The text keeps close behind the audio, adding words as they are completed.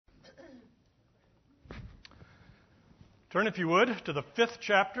Turn, if you would, to the 5th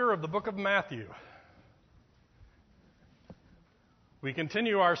chapter of the book of Matthew. We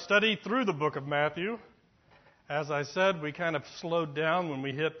continue our study through the book of Matthew. As I said, we kind of slowed down when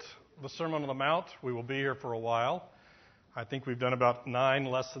we hit the Sermon on the Mount. We will be here for a while. I think we've done about 9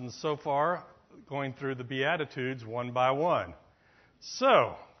 lessons so far, going through the Beatitudes one by one.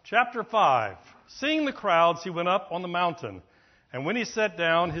 So, chapter 5. Seeing the crowds, he went up on the mountain. And when he sat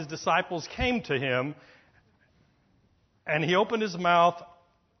down, his disciples came to him, and he opened his mouth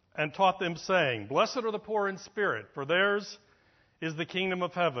and taught them, saying, Blessed are the poor in spirit, for theirs is the kingdom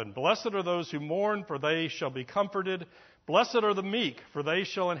of heaven. Blessed are those who mourn, for they shall be comforted. Blessed are the meek, for they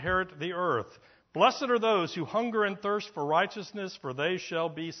shall inherit the earth. Blessed are those who hunger and thirst for righteousness, for they shall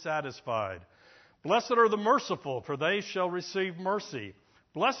be satisfied. Blessed are the merciful, for they shall receive mercy.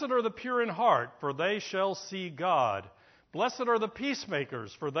 Blessed are the pure in heart, for they shall see God. Blessed are the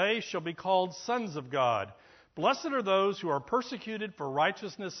peacemakers, for they shall be called sons of God. Blessed are those who are persecuted for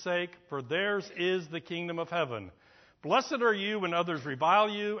righteousness' sake, for theirs is the kingdom of heaven. Blessed are you when others revile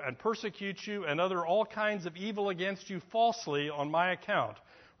you and persecute you and utter all kinds of evil against you falsely on my account.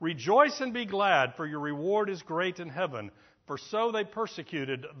 Rejoice and be glad, for your reward is great in heaven, for so they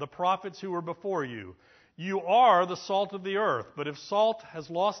persecuted the prophets who were before you. You are the salt of the earth, but if salt has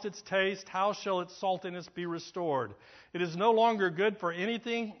lost its taste, how shall its saltiness be restored? It is no longer good for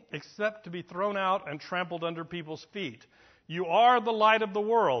anything except to be thrown out and trampled under people's feet. You are the light of the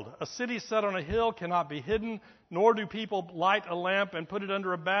world. A city set on a hill cannot be hidden, nor do people light a lamp and put it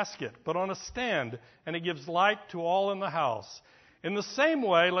under a basket, but on a stand, and it gives light to all in the house. In the same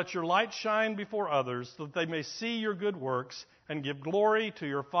way, let your light shine before others, so that they may see your good works and give glory to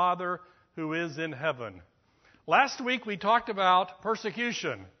your Father who is in heaven. Last week we talked about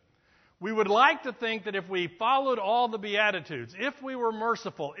persecution. We would like to think that if we followed all the Beatitudes, if we were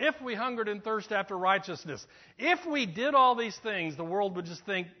merciful, if we hungered and thirsted after righteousness, if we did all these things, the world would just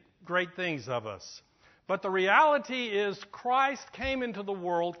think great things of us. But the reality is Christ came into the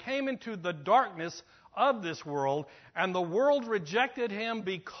world, came into the darkness of this world, and the world rejected him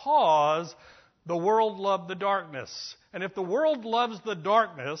because the world loved the darkness. And if the world loves the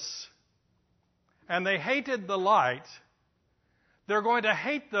darkness and they hated the light, they're going to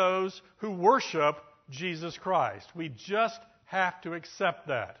hate those who worship Jesus Christ. We just have to accept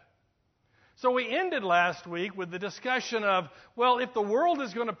that. So we ended last week with the discussion of, well, if the world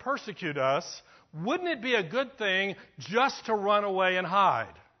is going to persecute us, wouldn't it be a good thing just to run away and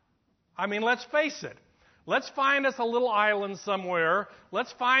hide? I mean, let's face it. Let's find us a little island somewhere.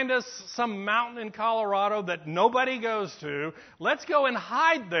 Let's find us some mountain in Colorado that nobody goes to. Let's go and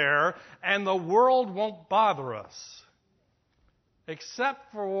hide there, and the world won't bother us. Except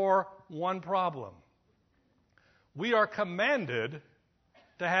for one problem. We are commanded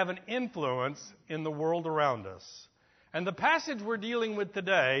to have an influence in the world around us. And the passage we're dealing with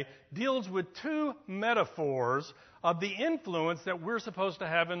today deals with 2 metaphors of the influence that we're supposed to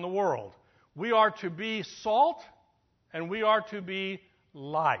have in the world. We are to be salt, and we are to be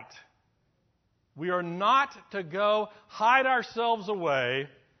light. We are not to go hide ourselves away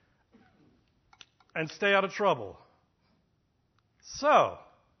and stay out of trouble. So,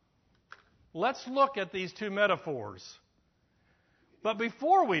 let's look at these 2 metaphors. But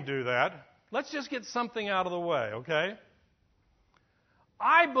before we do that, let's just get something out of the way, okay?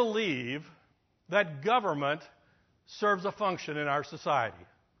 I believe that government serves a function in our society.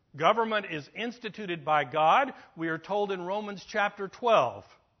 Government is instituted by God. We are told in Romans chapter 12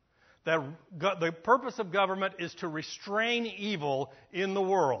 that the purpose of government is to restrain evil in the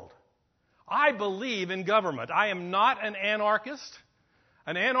world. I believe in government. I am not an anarchist.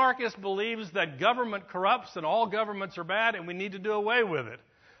 An anarchist believes that government corrupts and all governments are bad and we need to do away with it.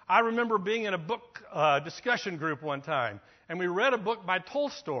 I remember being in a book discussion group one time, and we read a book by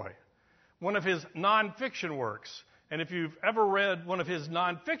Tolstoy, one of his nonfiction works. And if you've ever read one of his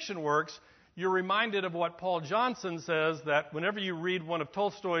nonfiction works, you're reminded of what Paul Johnson says, that whenever you read one of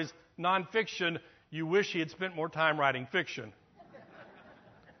Tolstoy's nonfiction, you wish he had spent more time writing fiction.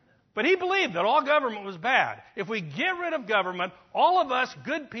 But he believed that all government was bad. If we get rid of government, all of us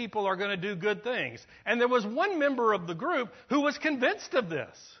good people are going to do good things. And there was one member of the group who was convinced of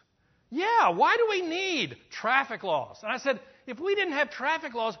this. Yeah, why do we need traffic laws? And I said, if we didn't have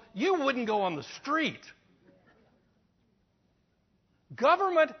traffic laws, you wouldn't go on the street.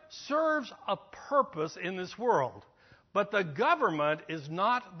 Government serves a purpose in this world, but the government is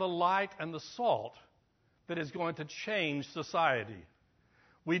not the light and the salt that is going to change society.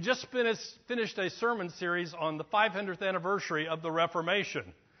 We just finished a sermon series on the 500th anniversary of the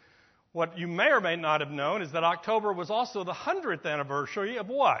Reformation. What you may or may not have known is that October was also the 100th anniversary of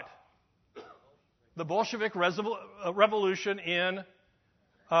what? the Bolshevik revolution in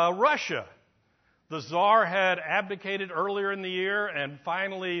Russia. The Tsar had abdicated earlier in the year, and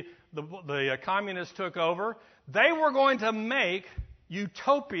finally the communists took over. They were going to make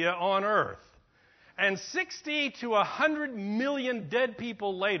utopia on earth. And 60 to 100 million dead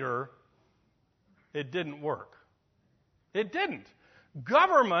people later, it didn't work. It didn't.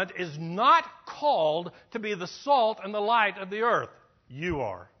 Government is not called to be the salt and the light of the earth. You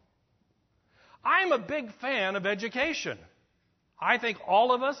are. I'm a big fan of education. I think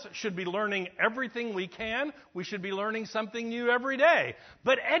all of us should be learning everything we can. We should be learning something new every day.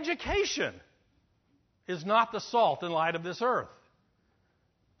 But education is not the salt and light of this earth.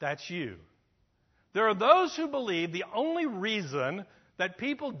 That's you. There are those who believe the only reason that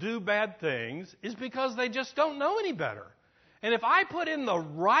people do bad things is because they just don't know any better. And if I put in the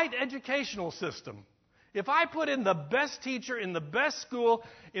right educational system, if I put in the best teacher, in the best school,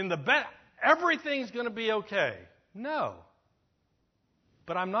 everything's going to be okay. No.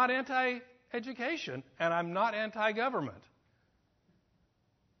 But I'm not anti-education, and I'm not anti-government.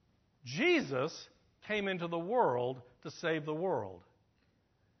 Jesus came into the world to save the world.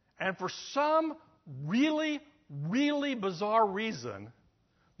 And for some really, really bizarre reason,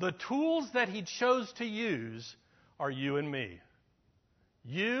 the tools that he chose to use are you and me.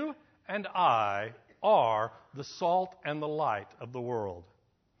 You and I are the salt and the light of the world.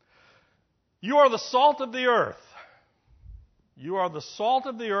 You are the salt of the earth. You are the salt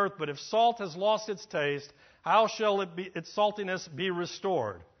of the earth, but if salt has lost its taste, how shall its saltiness be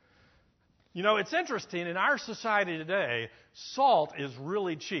restored? You know, it's interesting. In our society today, salt is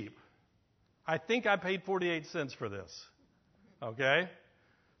really cheap. I think I paid 48 cents for this. Okay?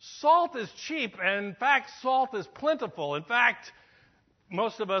 Salt is cheap, and in fact, salt is plentiful. In fact,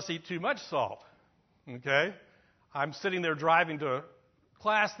 most of us eat too much salt. Okay? I'm sitting there driving to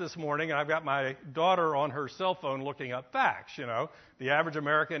class this morning, and I've got my daughter on her cell phone looking up facts. You know, the average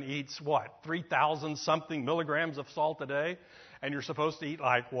American eats, 3,000 something milligrams of salt a day, and you're supposed to eat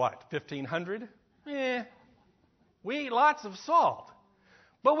 1,500? We eat lots of salt.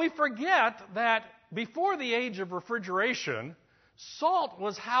 But we forget that before the age of refrigeration, salt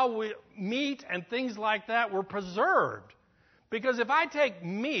was how meat and things like that were preserved. Because if I take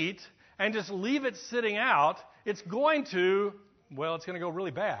meat and just leave it sitting out, it's going to go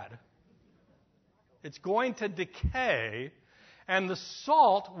really bad. It's going to decay, and the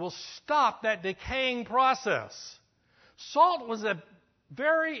salt will stop that decaying process. Salt was a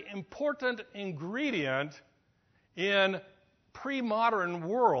very important ingredient in pre-modern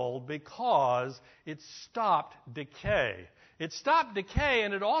world because it stopped decay. It stopped decay,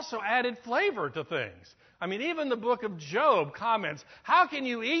 and it also added flavor to things. I mean, even the book of Job comments, how can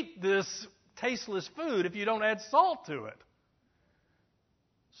you eat this tasteless food if you don't add salt to it?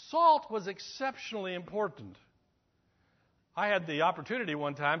 Salt was exceptionally important. I had the opportunity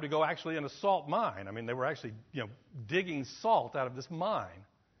one time to go actually in a salt mine. I mean, they were actually, digging salt out of this mine.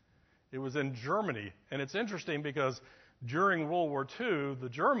 It was in Germany, and it's interesting because during World War II, the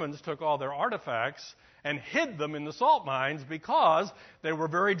Germans took all their artifacts and hid them in the salt mines because they were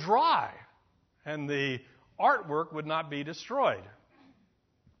very dry, and the artwork would not be destroyed.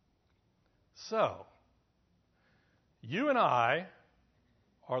 So, you and I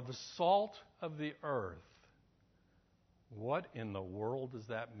are the salt of the earth. What in the world does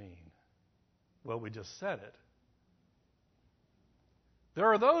that mean? Well, we just said it. There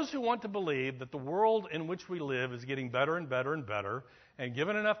are those who want to believe that the world in which we live is getting better and better and better, and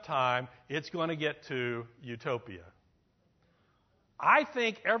given enough time, it's going to get to utopia. I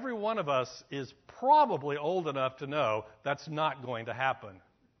think every one of us is probably old enough to know that's not going to happen.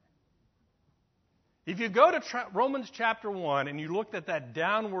 If you go to Romans chapter 1 and you looked at that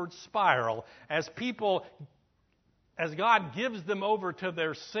downward spiral as God gives them over to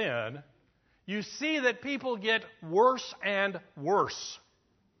their sin, you see that people get worse and worse.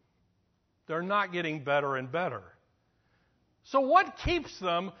 They're not getting better and better. So what keeps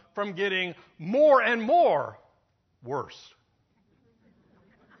them from getting more and more worse?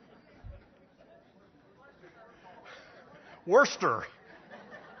 Worcester.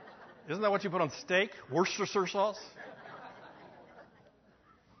 Isn't that what you put on steak? Worcestershire sauce?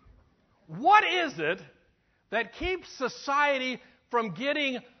 What is it that keeps society from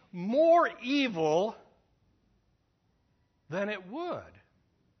getting more evil than it would?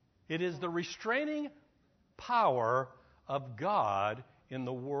 It is the restraining power of God in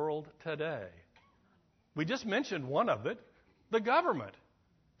the world today. We just mentioned one of it, the government.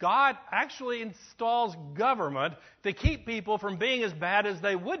 God actually installs government to keep people from being as bad as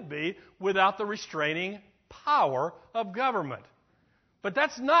they would be without the restraining power of government. But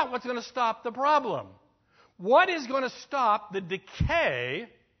that's not what's going to stop the problem. What is going to stop the decay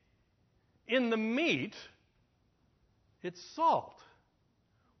in the meat? It's salt.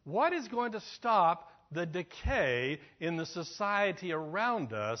 What is going to stop the decay in the society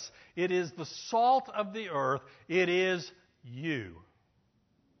around us? It is the salt of the earth. It is you.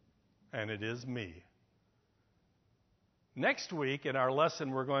 And it is me. Next week in our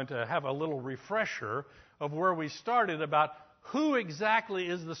lesson, we're going to have a little refresher of where we started about who exactly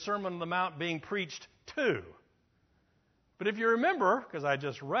is the Sermon on the Mount being preached to. But if you remember, because I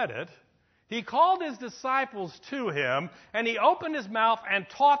just read it, he called his disciples to him, and he opened his mouth and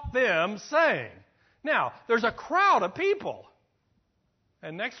taught them, saying. Now, there's a crowd of people.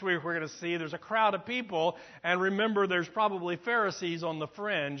 And next week we're going to see there's a crowd of people, and remember there's probably Pharisees on the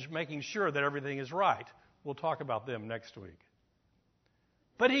fringe making sure that everything is right. We'll talk about them next week.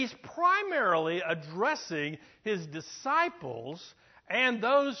 But he's primarily addressing his disciples and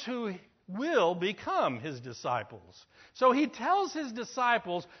those who will become his disciples. So he tells his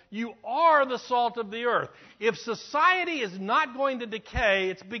disciples, you are the salt of the earth. If society is not going to decay,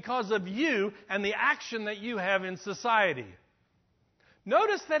 it's because of you and the action that you have in society.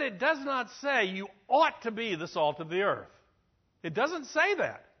 Notice that it does not say you ought to be the salt of the earth. It doesn't say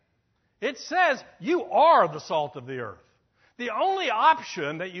that. It says you are the salt of the earth. The only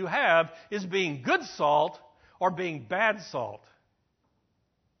option that you have is being good salt or being bad salt.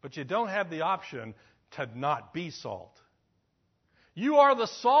 But you don't have the option to not be salt. You are the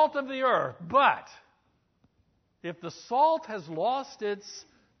salt of the earth, but if the salt has lost its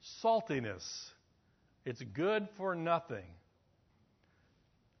saltiness, it's good for nothing.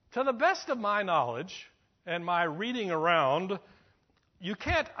 To the best of my knowledge and my reading around, you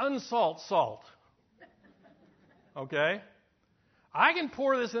can't unsalt salt. Okay? I can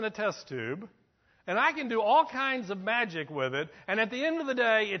pour this in a test tube, and I can do all kinds of magic with it, and at the end of the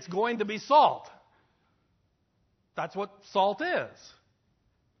day, it's going to be salt. That's what salt is.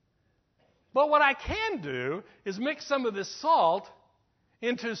 But what I can do is mix some of this salt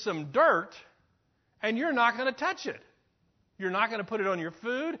into some dirt, and you're not going to touch it. You're not going to put it on your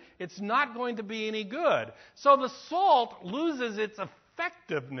food. It's not going to be any good. So the salt loses its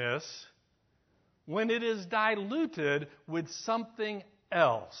effectiveness when it is diluted with something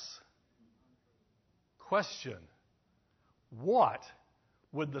else. Question: what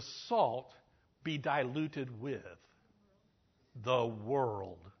would the salt be diluted with? The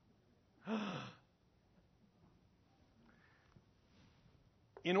world.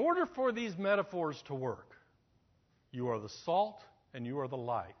 In order for these metaphors to work, you are the salt and you are the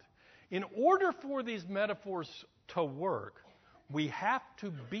light. In order for these metaphors to work, we have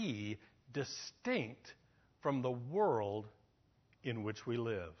to be distinct from the world in which we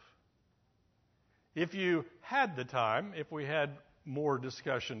live. If you had the time, if we had more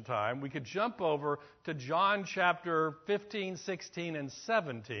discussion time, we could jump over to John chapter 15, 16, and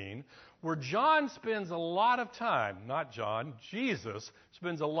 17, where John spends a lot of time, not John, Jesus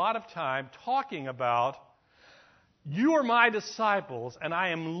spends a lot of time talking about, you are my disciples, and I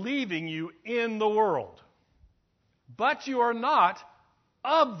am leaving you in the world. But you are not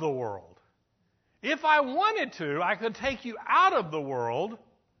of the world. If I wanted to, I could take you out of the world,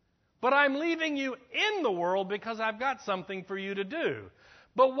 but I'm leaving you in the world because I've got something for you to do.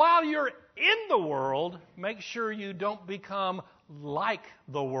 But while you're in the world, make sure you don't become like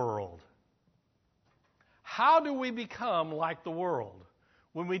the world. How do we become like the world?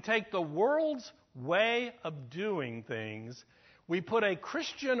 When we take the world's way of doing things, we put a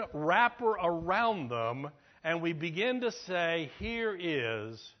Christian wrapper around them, and we begin to say, here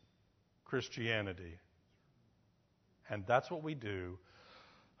is Christianity. And that's what we do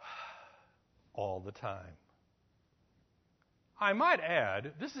all the time. I might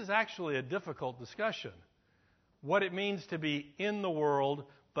add, this is actually a difficult discussion. What it means to be in the world,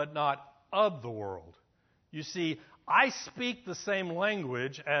 but not of the world. You see, I speak the same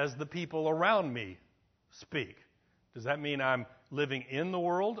language as the people around me speak. Does that mean I'm living in the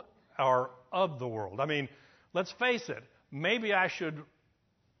world or of the world? I mean, let's face it, maybe I should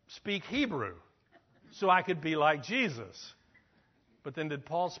speak Hebrew so I could be like Jesus. But then did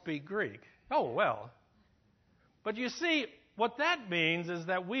Paul speak Greek? Oh, well. But you see, what that means is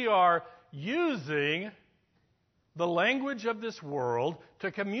that we are using the language of this world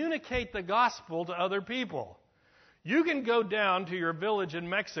to communicate the gospel to other people. You can go down to your village in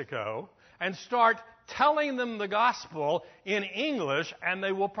Mexico and start telling them the gospel in English, and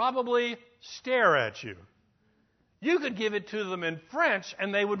they will probably stare at you. You could give it to them in French,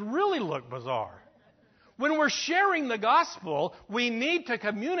 and they would really look bizarre. When we're sharing the gospel, we need to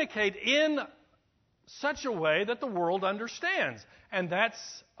communicate in such a way that the world understands. And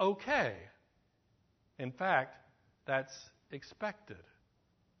that's okay. In fact, that's expected.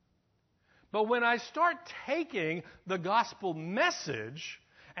 But when I start taking the gospel message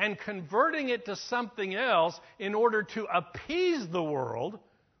and converting it to something else in order to appease the world,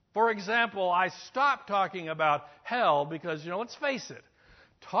 for example, I stop talking about hell because, let's face it,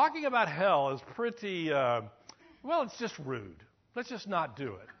 talking about hell is pretty, it's just rude. Let's just not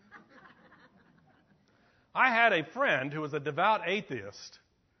do it. I had a friend who was a devout atheist,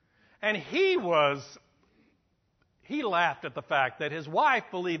 and he laughed at the fact that his wife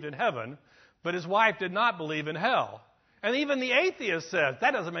believed in heaven, but his wife did not believe in hell. And even the atheist says,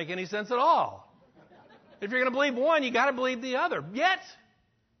 that doesn't make any sense at all. If you're going to believe one, you got to believe the other.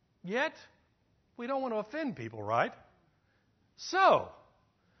 Yet, we don't want to offend people, right? So,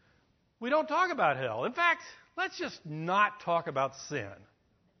 we don't talk about hell. In fact, let's just not talk about sin.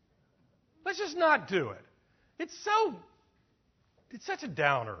 Let's just not do it. It's such a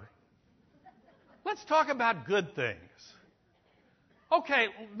downer. Let's talk about good things. Okay,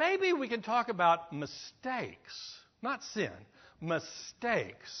 maybe we can talk about mistakes, not sin.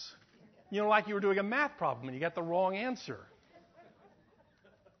 Mistakes. Like you were doing a math problem and you got the wrong answer.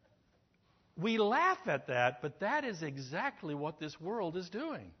 We laugh at that, but that is exactly what this world is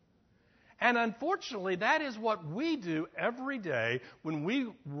doing. And unfortunately, that is what we do every day when we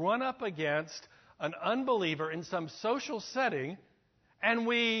run up against an unbeliever in some social setting and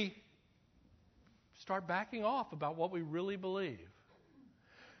we start backing off about what we really believe.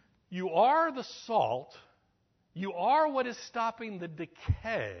 You are the salt. You are what is stopping the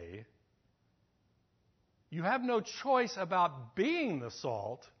decay. You have no choice about being the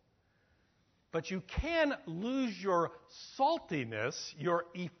salt, but you can lose your saltiness, your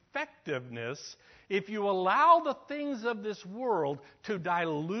effectiveness, if you allow the things of this world to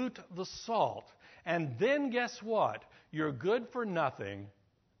dilute the salt. And then guess what? You're good for nothing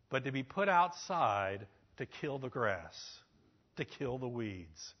but to be put outside to kill the grass, to kill the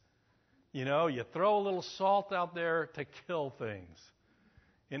weeds. You throw a little salt out there to kill things.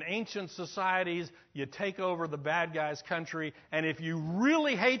 In ancient societies, you take over the bad guy's country, and if you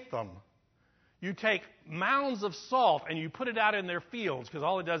really hate them, you take mounds of salt and you put it out in their fields because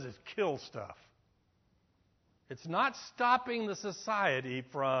all it does is kill stuff. It's not stopping the society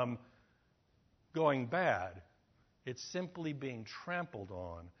from going bad. It's simply being trampled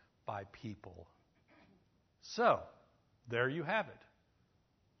on by people. So, there you have it.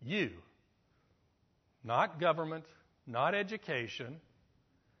 You. Not government, not education.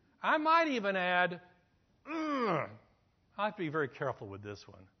 I might even add, I have to be very careful with this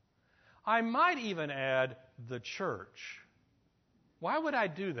one. I might even add the church. Why would I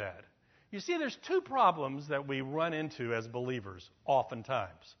do that? You see, there's two problems that we run into as believers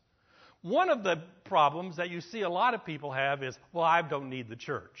oftentimes. One of the problems that you see a lot of people have is, I don't need the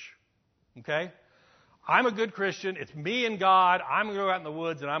church. Okay? I'm a good Christian. It's me and God. I'm going to go out in the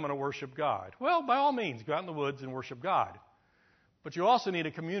woods and I'm going to worship God. Well, by all means, go out in the woods and worship God. But you also need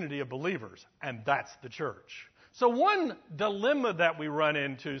a community of believers, and that's the church. So one dilemma that we run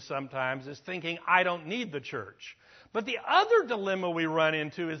into sometimes is thinking, I don't need the church. But the other dilemma we run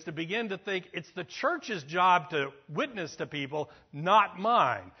into is to begin to think it's the church's job to witness to people, not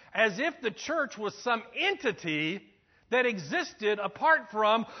mine. As if the church was some entity that existed apart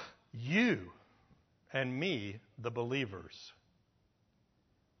from you and me, the believers.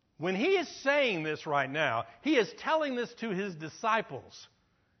 When he is saying this right now, he is telling this to his disciples.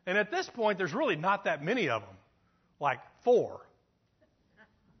 And at this point, there's really not that many of them. Like 4.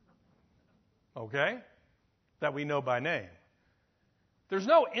 Okay? That we know by name. There's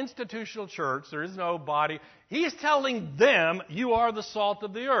no institutional church. There is no body. He's telling them, you are the salt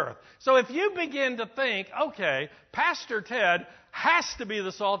of the earth. So if you begin to think, okay, Pastor Ted has to be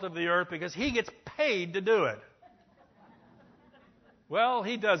the salt of the earth because he gets paid to do it. Well,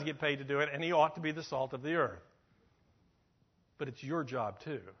 he does get paid to do it, and he ought to be the salt of the earth. But it's your job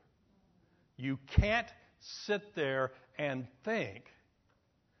too. You can't sit there and think,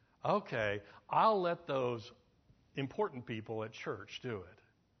 okay, I'll let those important people at church do it.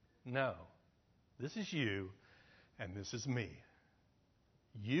 No. This is you, and this is me.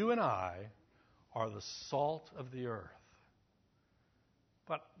 You and I are the salt of the earth.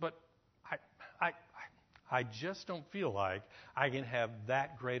 But I just don't feel like I can have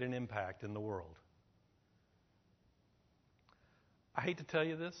that great an impact in the world. I hate to tell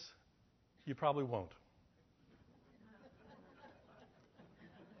you this. You probably won't.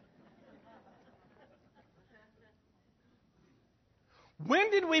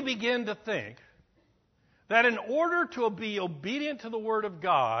 When did we begin to think that in order to be obedient to the Word of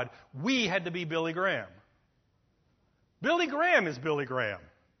God, we had to be Billy Graham. Billy Graham is Billy Graham.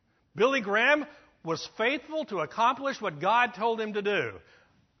 Billy Graham was faithful to accomplish what God told him to do.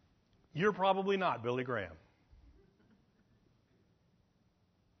 You're probably not Billy Graham.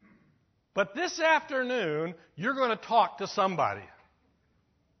 But this afternoon, you're going to talk to somebody.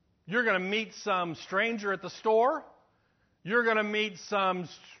 You're going to meet some stranger at the store. You're going to meet some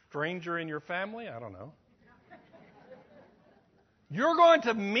stranger in your family. I don't know. You're going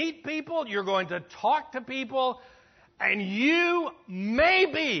to meet people. You're going to talk to people. And you may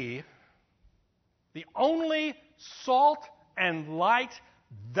be the only salt and light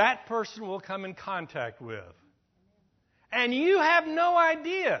that person will come in contact with. And you have no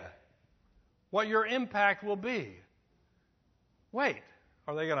idea what your impact will be. Wait,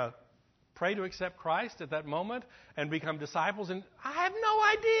 are they going to pray to accept Christ at that moment and become disciples? And I have no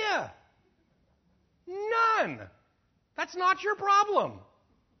idea. None. That's not your problem.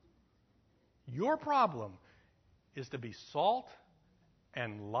 Your problem is to be salt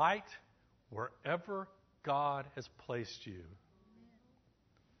and light wherever God has placed you.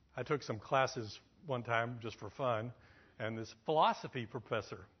 I took some classes one time just for fun, and this philosophy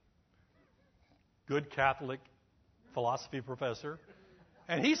professor, good Catholic philosophy professor,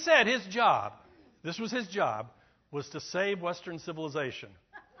 and he said his job, this was his job, was to save Western civilization.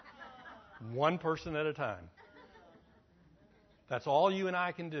 One person at a time. That's all you and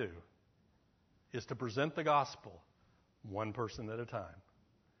I can do, is to present the gospel one person at a time.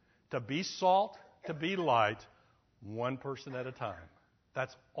 To be salt, to be light, one person at a time.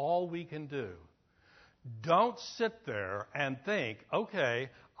 That's all we can do. Don't sit there and think, okay,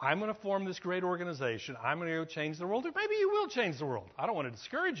 I'm going to form this great organization. I'm going to go change the world. Or maybe you will change the world. I don't want to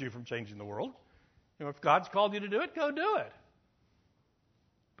discourage you from changing the world. If God's called you to do it, go do it.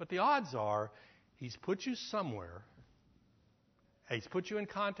 But the odds are He's put you somewhere. He's put you in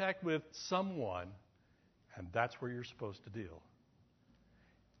contact with someone, and that's where you're supposed to deal.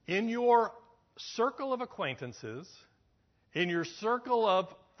 In your circle of acquaintances, in your circle of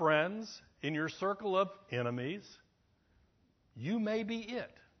friends, in your circle of enemies, you may be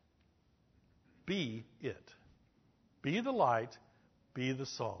it. Be it. Be the light, be the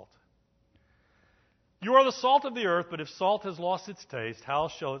salt. You are the salt of the earth, but if salt has lost its taste, how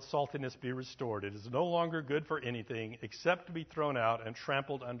shall its saltiness be restored? It is no longer good for anything except to be thrown out and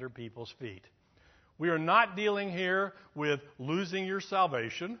trampled under people's feet. We are not dealing here with losing your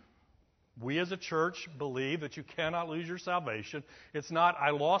salvation. We as a church believe that you cannot lose your salvation. It's not,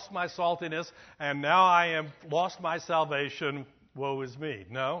 I lost my saltiness and now I am lost my salvation, woe is me.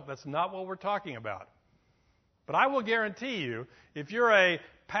 No, that's not what we're talking about. But I will guarantee you, if you're a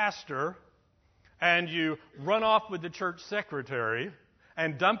pastor and you run off with the church secretary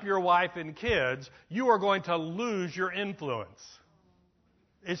and dump your wife and kids, you are going to lose your influence.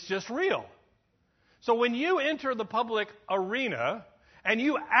 It's just real. So when you enter the public arena and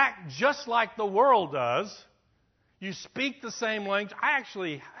you act just like the world does, you speak the same language. I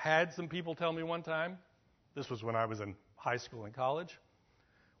actually had some people tell me one time, this was when I was in high school and college,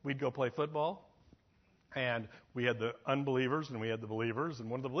 we'd go play football. And we had the unbelievers and we had the believers. And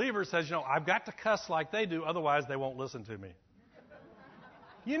one of the believers says, I've got to cuss like they do, otherwise they won't listen to me.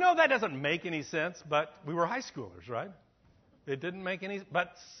 That doesn't make any sense, but we were high schoolers, right? It didn't make any,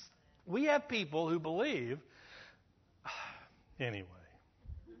 but we have people who believe. Anyway.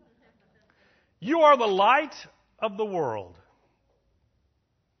 You are the light of the world.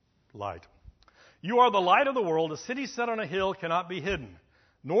 Light. You are the light of the world. A city set on a hill cannot be hidden.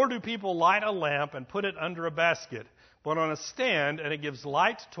 Nor do people light a lamp and put it under a basket, but on a stand, and it gives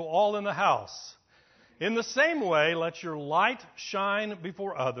light to all in the house. In the same way, let your light shine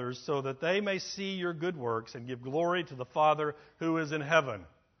before others, so that they may see your good works and give glory to the Father who is in heaven.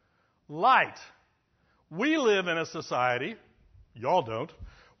 Light. We live in a society, y'all don't,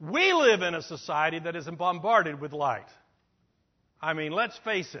 we live in a society that is bombarded with light. I mean, let's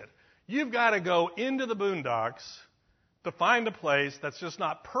face it. You've got to go into the boondocks to find a place that's just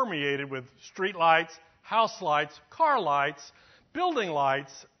not permeated with street lights, house lights, car lights, building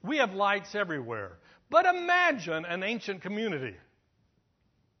lights. We have lights everywhere. But imagine an ancient community.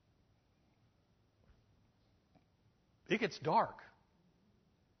 It gets dark.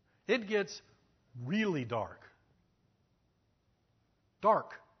 It gets really dark.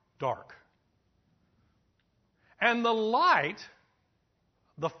 Dark, dark. And the light,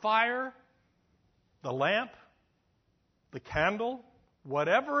 the fire, the lamp, the candle,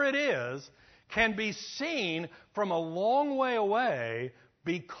 whatever it is, can be seen from a long way away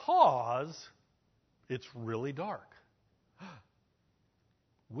because it's really dark.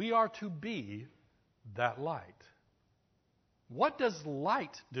 We are to be that light. What does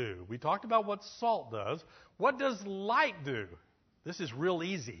light do? We talked about what salt does. What does light do? This is real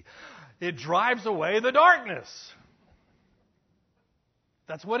easy. It drives away the darkness.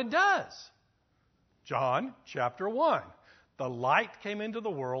 That's what it does. John chapter 1. The light came into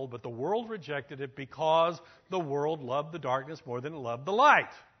the world, but the world rejected it because the world loved the darkness more than it loved the light.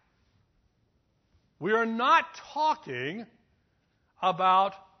 We are not talking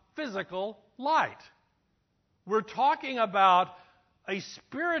about physical light. We're talking about a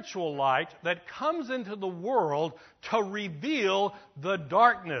spiritual light that comes into the world to reveal the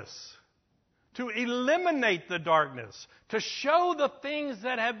darkness, to eliminate the darkness, to show the things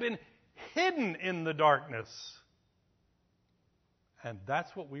that have been hidden in the darkness. And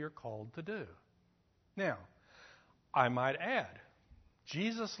that's what we are called to do. Now, I might add,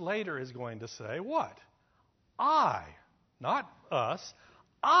 Jesus later is going to say, what? I, not us,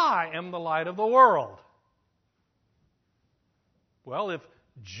 I am the light of the world. Well, if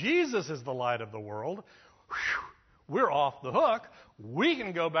Jesus is the light of the world, we're off the hook. We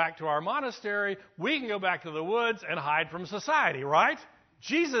can go back to our monastery, we can go back to the woods and hide from society, right?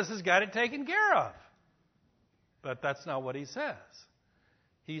 Jesus has got it taken care of. But that's not what he says.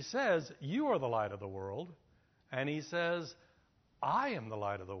 He says, you are the light of the world. And he says, I am the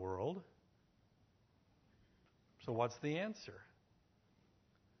light of the world. So what's the answer?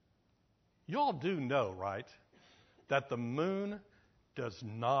 You all do know, right, that the moon does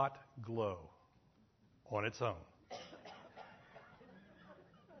not glow on its own.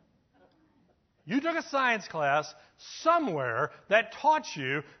 You took a science class somewhere that taught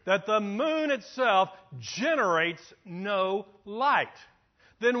you that the moon itself generates no light.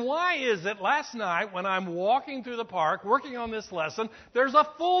 Then why is it last night when I'm walking through the park working on this lesson, there's a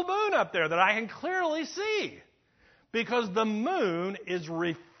full moon up there that I can clearly see? Because the moon is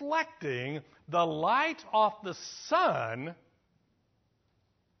reflecting the light off the sun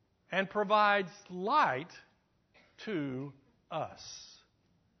and provides light to us.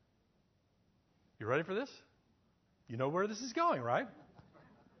 You ready for this? You know where this is going, right?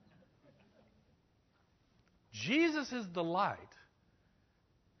 Jesus is the light,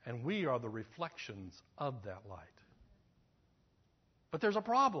 and we are the reflections of that light. But there's a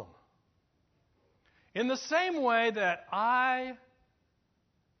problem. In the same way that I,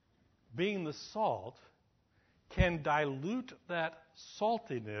 being the salt, can dilute that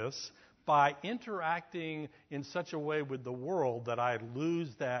saltiness by interacting in such a way with the world that I lose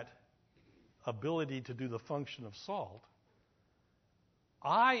that ability to do the function of salt,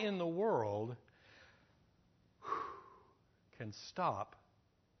 I in the world can stop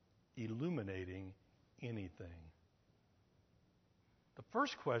illuminating anything. The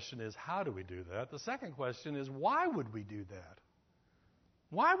first question is, how do we do that? The second question is, why would we do that?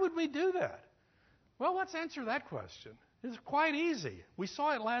 Why would we do that? Well, let's answer that question. It's quite easy. We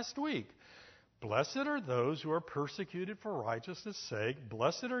saw it last week. Blessed are those who are persecuted for righteousness' sake.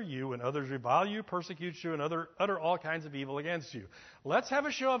 Blessed are you when others revile you, persecute you, and utter all kinds of evil against you. Let's have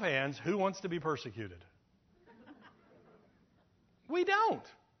a show of hands. Who wants to be persecuted? We don't.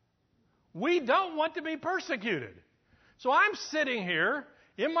 We don't want to be persecuted. So I'm sitting here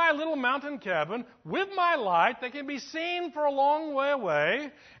in my little mountain cabin with my light that can be seen for a long way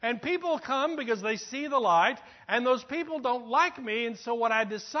away, and people come because they see the light, and those people don't like me, and so what I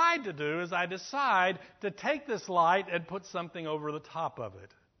decide to do is I decide to take this light and put something over the top of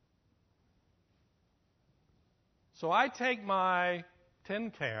it. So I take my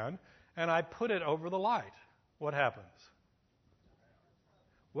tin can and I put it over the light. What happens?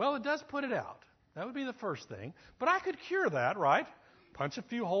 Well, it does put it out. That would be the first thing. But I could cure that, right? Punch a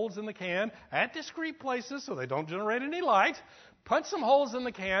few holes in the can at discrete places so they don't generate any light. Punch some holes in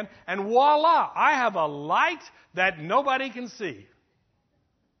the can, and voila, I have a light that nobody can see.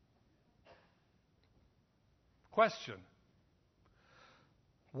 Question.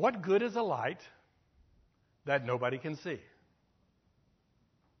 What good is a light that nobody can see?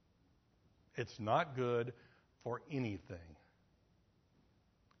 It's not good for anything.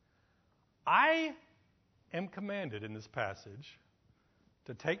 I am commanded in this passage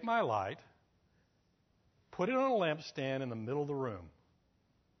to take my light, put it on a lampstand in the middle of the room.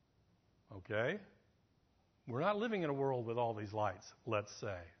 Okay? We're not living in a world with all these lights, let's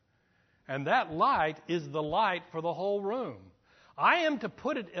say. And that light is the light for the whole room. I am to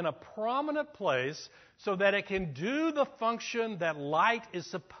put it in a prominent place so that it can do the function that light is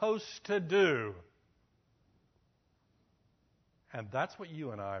supposed to do. And that's what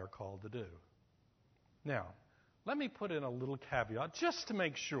you and I are called to do. Now, let me put in a little caveat just to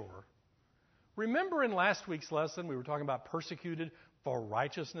make sure. Remember in last week's lesson we were talking about persecuted for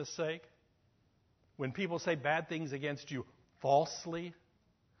righteousness' sake? when people say bad things against you falsely.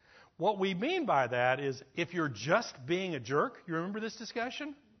 What we mean by that is if you're just being a jerk, you remember this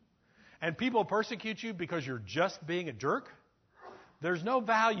discussion? And people persecute you because you're just being a jerk, there's no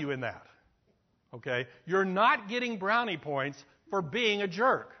value in that. Okay? You're not getting brownie points for being a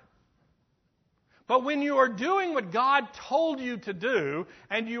jerk. But when you are doing what God told you to do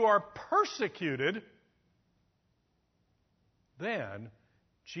and you are persecuted, then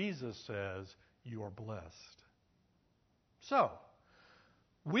Jesus says you are blessed. So,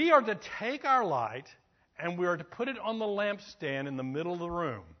 we are to take our light and we are to put it on the lampstand in the middle of the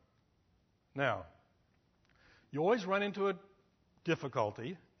room. Now, you always run into a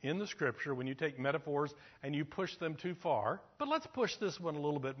difficulty in the Scripture when you take metaphors and you push them too far. But let's push this one a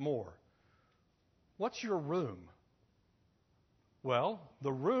little bit more. What's your room? Well,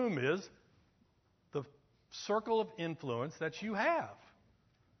 the room is the circle of influence that you have.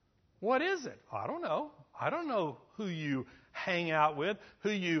 What is it? I don't know. I don't know who you hang out with,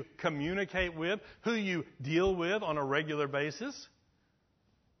 who you communicate with, who you deal with on a regular basis.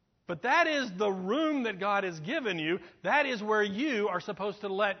 But that is the room that God has given you. That is where you are supposed to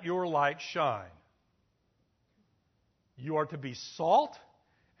let your light shine. You are to be salt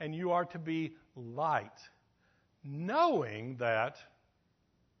and you are to be light, knowing that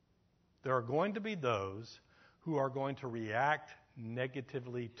there are going to be those who are going to react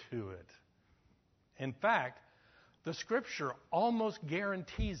negatively to it. In fact, the Scripture almost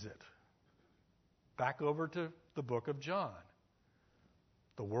guarantees it. Back over to the book of John.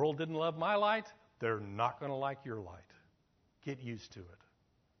 The world didn't love my light. They're not going to like your light. Get used to it.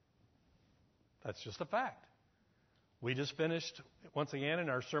 That's just a fact. We just finished, once again, in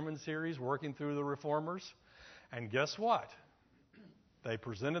our sermon series, working through the Reformers. And guess what? They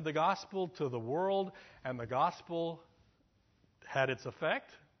presented the gospel to the world, and the gospel had its effect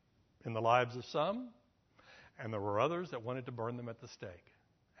in the lives of some. And there were others that wanted to burn them at the stake.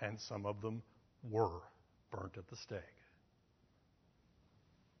 And some of them were burnt at the stake.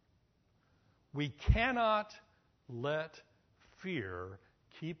 We cannot let fear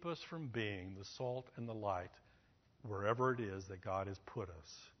keep us from being the salt and the light wherever it is that God has put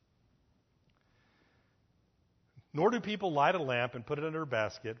us. Nor do people light a lamp and put it under a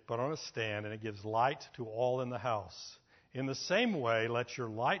basket, but on a stand, and it gives light to all in the house. In the same way, let your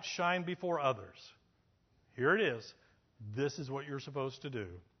light shine before others. Here it is. This is what you're supposed to do.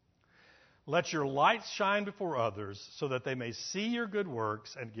 Let your light shine before others so that they may see your good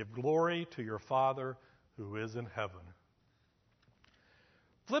works and give glory to your Father who is in heaven.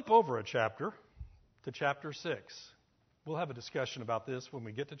 Flip over a chapter to chapter 6. We'll have a discussion about this when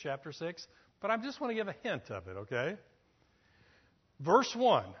we get to chapter 6, but I just want to give a hint of it, okay? Verse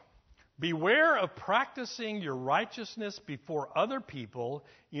 1. Beware of practicing your righteousness before other people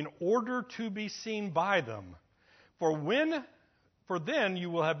in order to be seen by them. For then you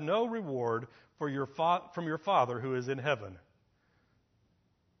will have no reward from your Father who is in heaven.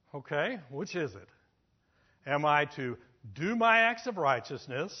 Okay, which is it? Am I to do my acts of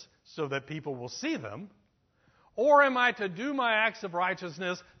righteousness so that people will see them? Or am I to do my acts of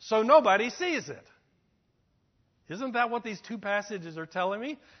righteousness so nobody sees it? Isn't that what these two passages are telling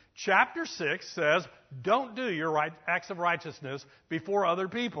me? Chapter 6 says, don't do your acts of righteousness before other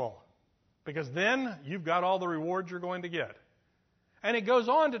people, because then you've got all the rewards you're going to get. And it goes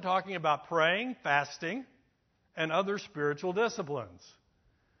on to talking about praying, fasting, and other spiritual disciplines.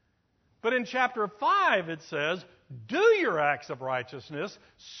 But in chapter 5 it says, do your acts of righteousness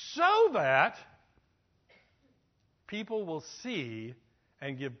so that people will see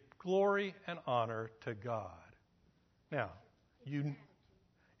and give glory and honor to God. Now,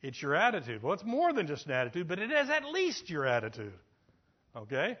 it's your attitude. Well, it's more than just an attitude, but it is at least your attitude.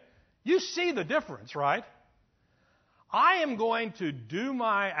 Okay? You see the difference, right? I am going to do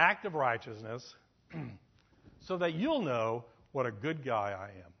my act of righteousness so that you'll know what a good guy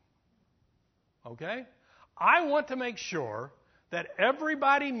I am. Okay? I want to make sure that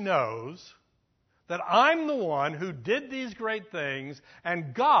everybody knows that I'm the one who did these great things,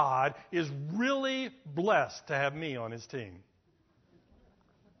 and God is really blessed to have me on His team.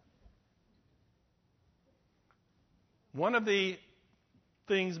 One of the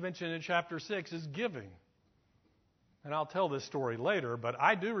things mentioned in chapter 6 is giving. And I'll tell this story later, but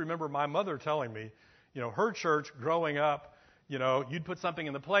I do remember my mother telling me, her church growing up, you'd put something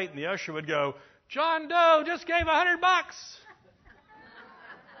in the plate and the usher would go, John Doe just gave $100.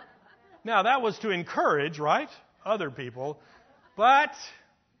 Now, that was to encourage, right, other people. But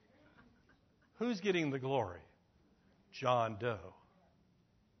who's getting the glory? John Doe.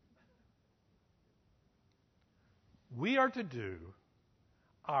 We are to do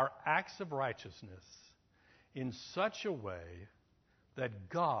our acts of righteousness in such a way that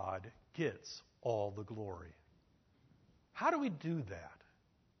God gets all the glory. How do we do that?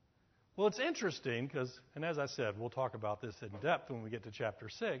 Well, it's interesting because, and as I said, we'll talk about this in depth when we get to chapter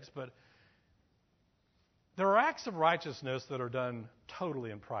 6, but there are acts of righteousness that are done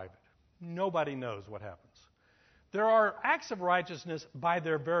totally in private. Nobody knows what happens. There are acts of righteousness by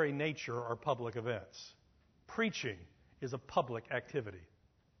their very nature are public events. Preaching is a public activity.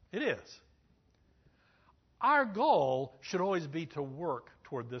 It is. Our goal should always be to work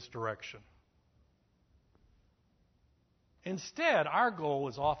toward this direction. Instead, our goal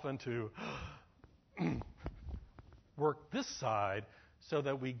is often to work this side so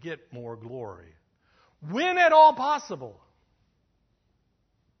that we get more glory. When at all possible,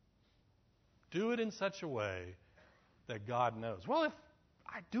 do it in such a way that God knows. Well, if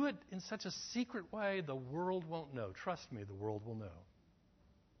I do it in such a secret way, the world won't know. Trust me, the world will know.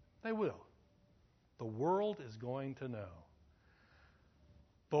 They will. The world is going to know.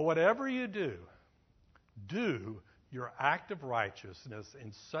 But whatever you do, do your act of righteousness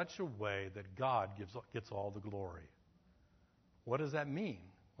in such a way that God gets all the glory. What does that mean?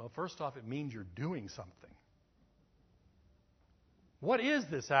 Well, first off, it means you're doing something. What is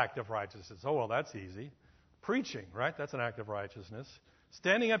this act of righteousness? Oh, well, that's easy. Preaching, right? That's an act of righteousness.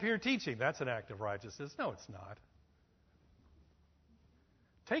 Standing up here teaching, that's an act of righteousness. No, it's not.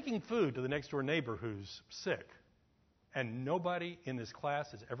 Taking food to the next door neighbor who's sick, and nobody in this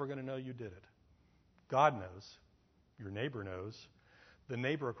class is ever going to know you did it. God knows. Your neighbor knows. The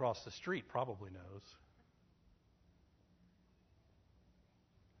neighbor across the street probably knows.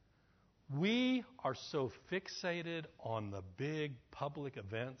 We are so fixated on the big public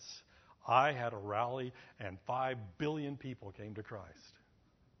events. I had a rally and 5 billion people came to Christ.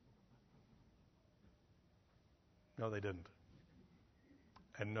 No, they didn't.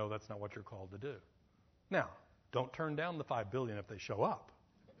 And no, that's not what you're called to do. Now, don't turn down the 5 billion if they show up.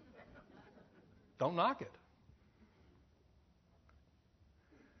 Don't knock it.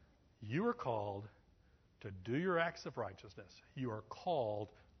 You are called to do your acts of righteousness. You are called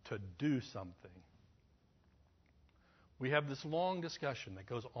to do something. We have this long discussion that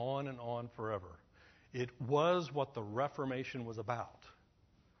goes on and on forever. It was what the Reformation was about.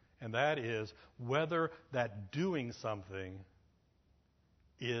 And that is whether that doing something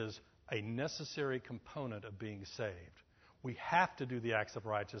is a necessary component of being saved. We have to do the acts of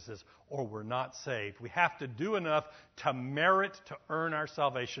righteousness or we're not saved. We have to do enough to merit to earn our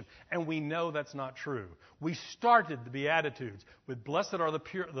salvation. And we know that's not true. We started the Beatitudes with blessed are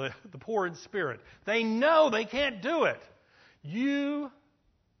the poor in spirit. They know they can't do it. You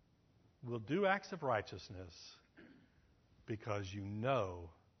will do acts of righteousness because you know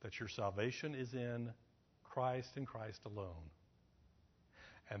that your salvation is in Christ and Christ alone.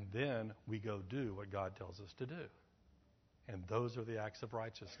 And then we go do what God tells us to do. And those are the acts of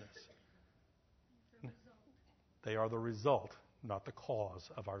righteousness. They are the result, not the cause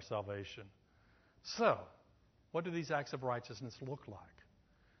of our salvation. So, what do these acts of righteousness look like?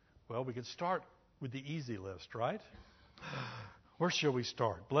 Well, we could start with the easy list, right? Where shall we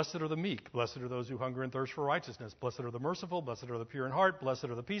start? Blessed are the meek. Blessed are those who hunger and thirst for righteousness. Blessed are the merciful. Blessed are the pure in heart. Blessed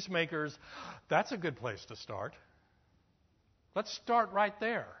are the peacemakers. That's a good place to start. Let's start right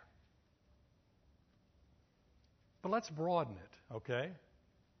there. But let's broaden it, okay?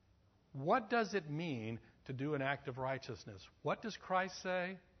 What does it mean to do an act of righteousness? What does Christ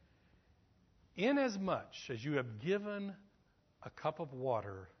say? Inasmuch as you have given a cup of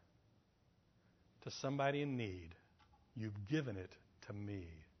water to somebody in need, you've given it to me.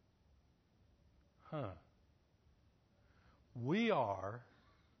 We are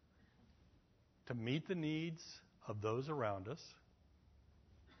to meet the needs of those around us.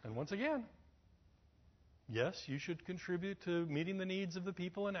 And once again, yes, you should contribute to meeting the needs of the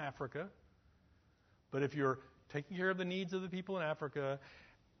people in Africa. But if you're taking care of the needs of the people in Africa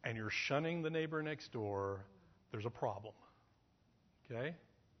and you're shunning the neighbor next door, there's a problem. Okay?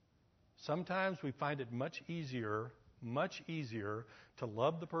 Sometimes we find it much easier to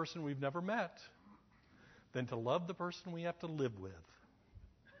love the person we've never met than to love the person we have to live with.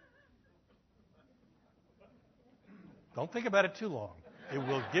 Don't think about it too long. It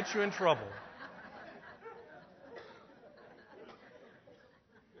will get you in trouble.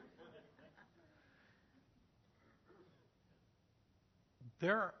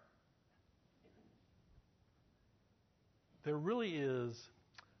 There really is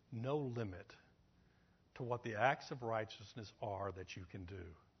no limit to what the acts of righteousness are that you can do.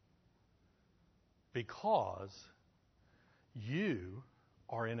 Because you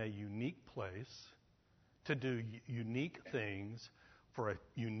are in a unique place to do unique things for a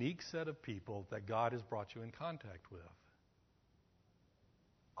unique set of people that God has brought you in contact with.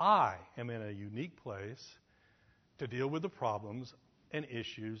 I am in a unique place to deal with the problems and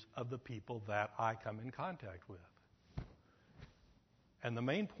issues of the people that I come in contact with. And the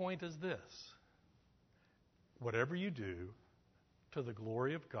main point is this: whatever you do to the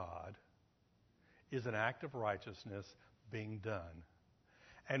glory of God is an act of righteousness being done.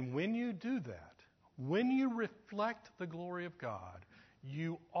 And when you do that, when you reflect the glory of God,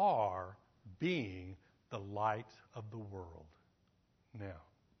 you are being the light of the world. Now,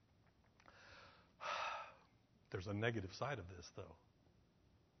 there's a negative side of this, though.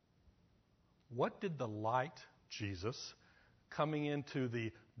 What did the light, Jesus, coming into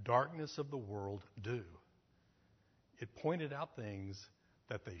the darkness of the world do? It pointed out things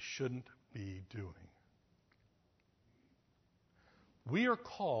that they shouldn't be doing. We are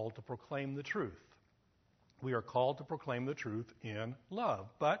called to proclaim the truth. We are called to proclaim the truth in love,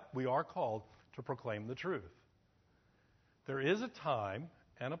 but we are called to proclaim the truth. There is a time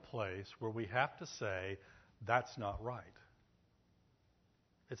and a place where we have to say, that's not right.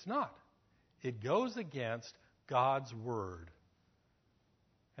 It's not. It goes against God's word.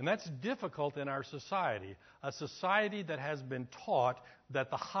 And that's difficult in our society, a society that has been taught that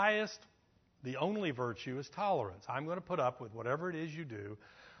the highest, the only virtue is tolerance. I'm going to put up with whatever it is you do,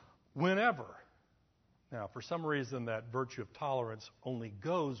 whenever. Now, for some reason, that virtue of tolerance only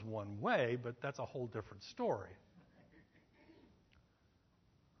goes one way, but that's a whole different story.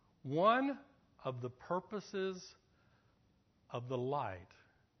 One of the purposes of the light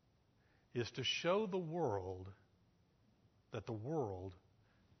is to show the world that the world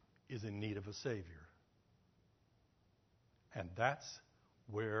is in need of a Savior. And that's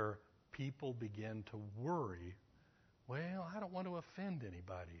where people begin to worry, well, I don't want to offend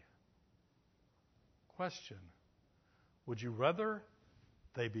anybody. Question: would you rather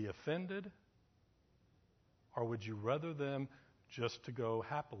they be offended, or would you rather them just to go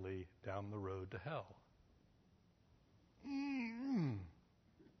happily down the road to hell?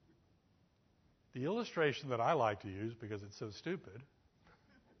 The illustration that I like to use, because it's so stupid,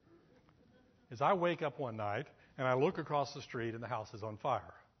 is I wake up one night and I look across the street and the house is on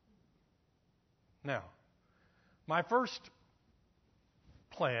fire. Now, my first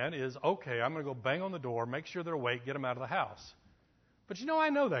plan is, okay, I'm going to go bang on the door, make sure they're awake, get them out of the house. But you know, I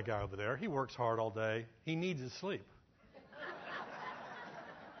know that guy over there. He works hard all day. He needs his sleep.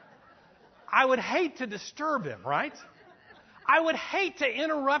 I would hate to disturb him, right? I would hate to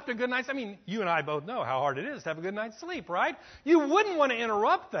interrupt a good night's. I mean, you and I both know how hard it is to have a good night's sleep, right? You wouldn't want to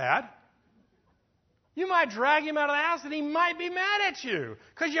interrupt that. You might drag him out of the house and he might be mad at you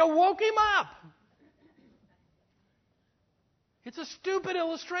because you woke him up. It's a stupid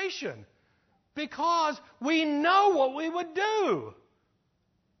illustration because we know what we would do.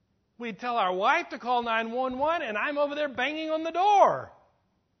 We'd tell our wife to call 911 and I'm over there banging on the door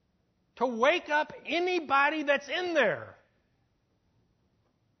to wake up anybody that's in there.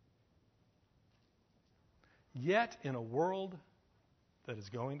 Yet, in a world that is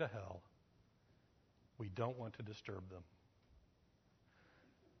going to hell, we don't want to disturb them.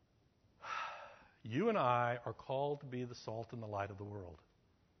 You and I are called to be the salt and the light of the world.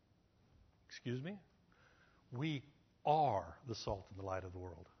 Excuse me? We are the salt and the light of the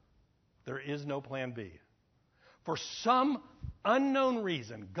world. There is no plan B. For some unknown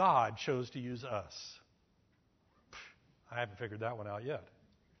reason, God chose to use us. I haven't figured that one out yet.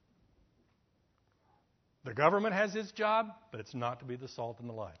 The government has its job, but it's not to be the salt and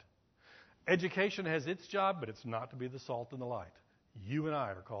the light. Education has its job, but it's not to be the salt and the light. You and I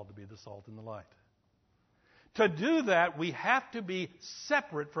are called to be the salt and the light. To do that, we have to be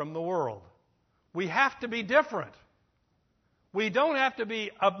separate from the world. We have to be different. We don't have to be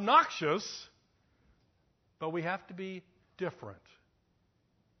obnoxious, but we have to be different.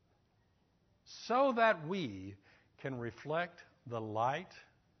 So that we can reflect the light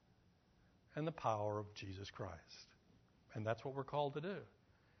and the power of Jesus Christ. And that's what we're called to do.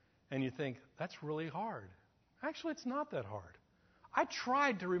 And you think, that's really hard. Actually, it's not that hard. I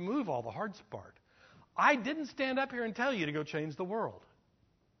tried to remove all the hard part. I didn't stand up here and tell you to go change the world.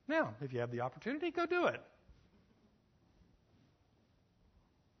 Now, if you have the opportunity, go do it.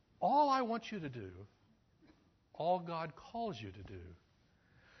 All I want you to do, all God calls you to do,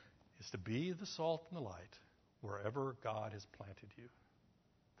 is to be the salt and the light wherever God has planted you.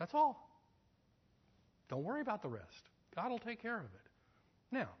 That's all. Don't worry about the rest. God will take care of it.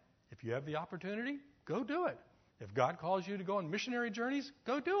 Now, if you have the opportunity, go do it. If God calls you to go on missionary journeys,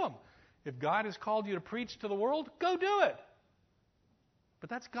 go do them. If God has called you to preach to the world, go do it. But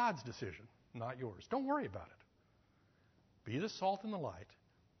that's God's decision, not yours. Don't worry about it. Be the salt and the light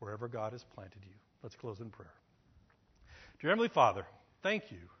wherever God has planted you. Let's close in prayer. Dear Heavenly Father,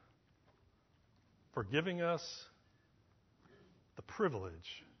 thank you for giving us the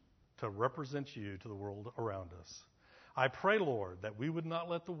privilege to represent you to the world around us. I pray, Lord, that we would not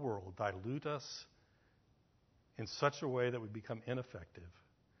let the world dilute us in such a way that we become ineffective.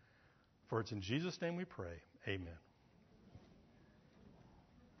 For it's in Jesus' name we pray. Amen.